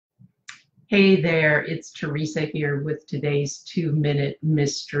Hey there, it's Teresa here with today's 2-minute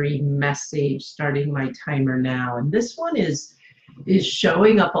mystery message, starting my timer now. And this one is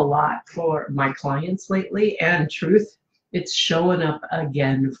showing up a lot for my clients lately, and truth, it's showing up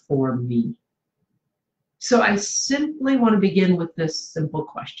again for me. So I simply want to begin with this simple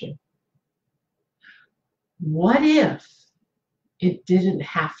question. What if it didn't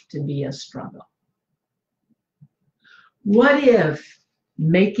have to be a struggle? What if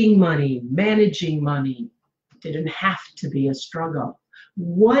making money, managing money, didn't have to be a struggle?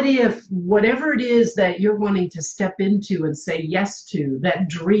 What if whatever it is that you're wanting to step into and say yes to, that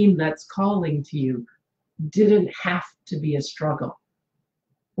dream that's calling to you, didn't have to be a struggle?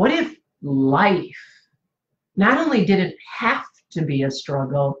 What if life not only didn't have to be a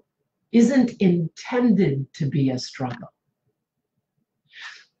struggle, isn't intended to be a struggle?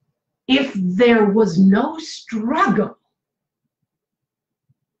 If there was no struggle,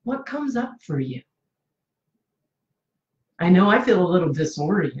 what comes up for you? I know I feel a little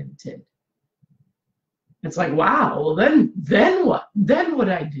disoriented. It's like, wow, well then what? Then what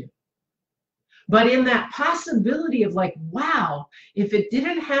I do? But in that possibility of like, wow, if it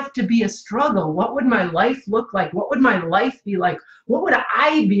didn't have to be a struggle, what would my life look like? What would my life be like? What would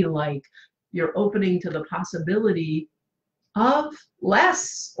I be like? You're opening to the possibility of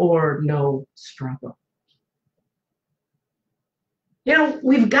less or no struggle. You know,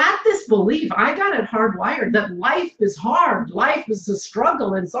 we've got this belief, I got it hardwired, that life is hard, life is a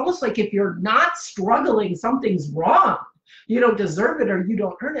struggle. And it's almost like if you're not struggling, something's wrong. You don't deserve it or you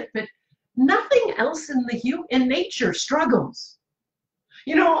don't earn it. But nothing else in nature struggles.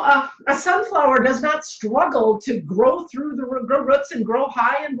 You know, a sunflower does not struggle to grow through the roots and grow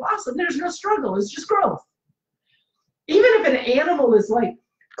high and blossom. There's no struggle, it's just growth. Even if an animal is like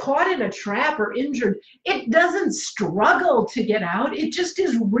caught in a trap or injured, it doesn't struggle to get out. It just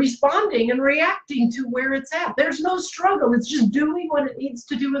is responding and reacting to where it's at. There's no struggle. It's just doing what it needs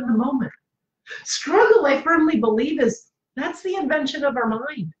to do in the moment. Struggle, I firmly believe, that's the invention of our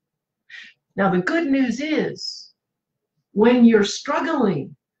mind. Now, the good news is, when you're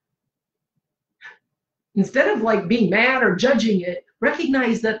struggling, instead of like being mad or judging it,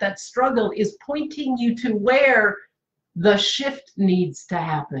 recognize that that struggle is pointing you to where the shift needs to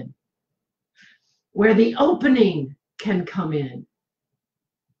happen, where the opening can come in,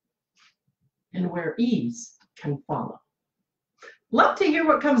 and where ease can follow. Love to hear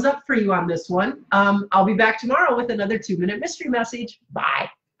what comes up for you on this one. I'll be back tomorrow with another 2-minute mystery message. Bye.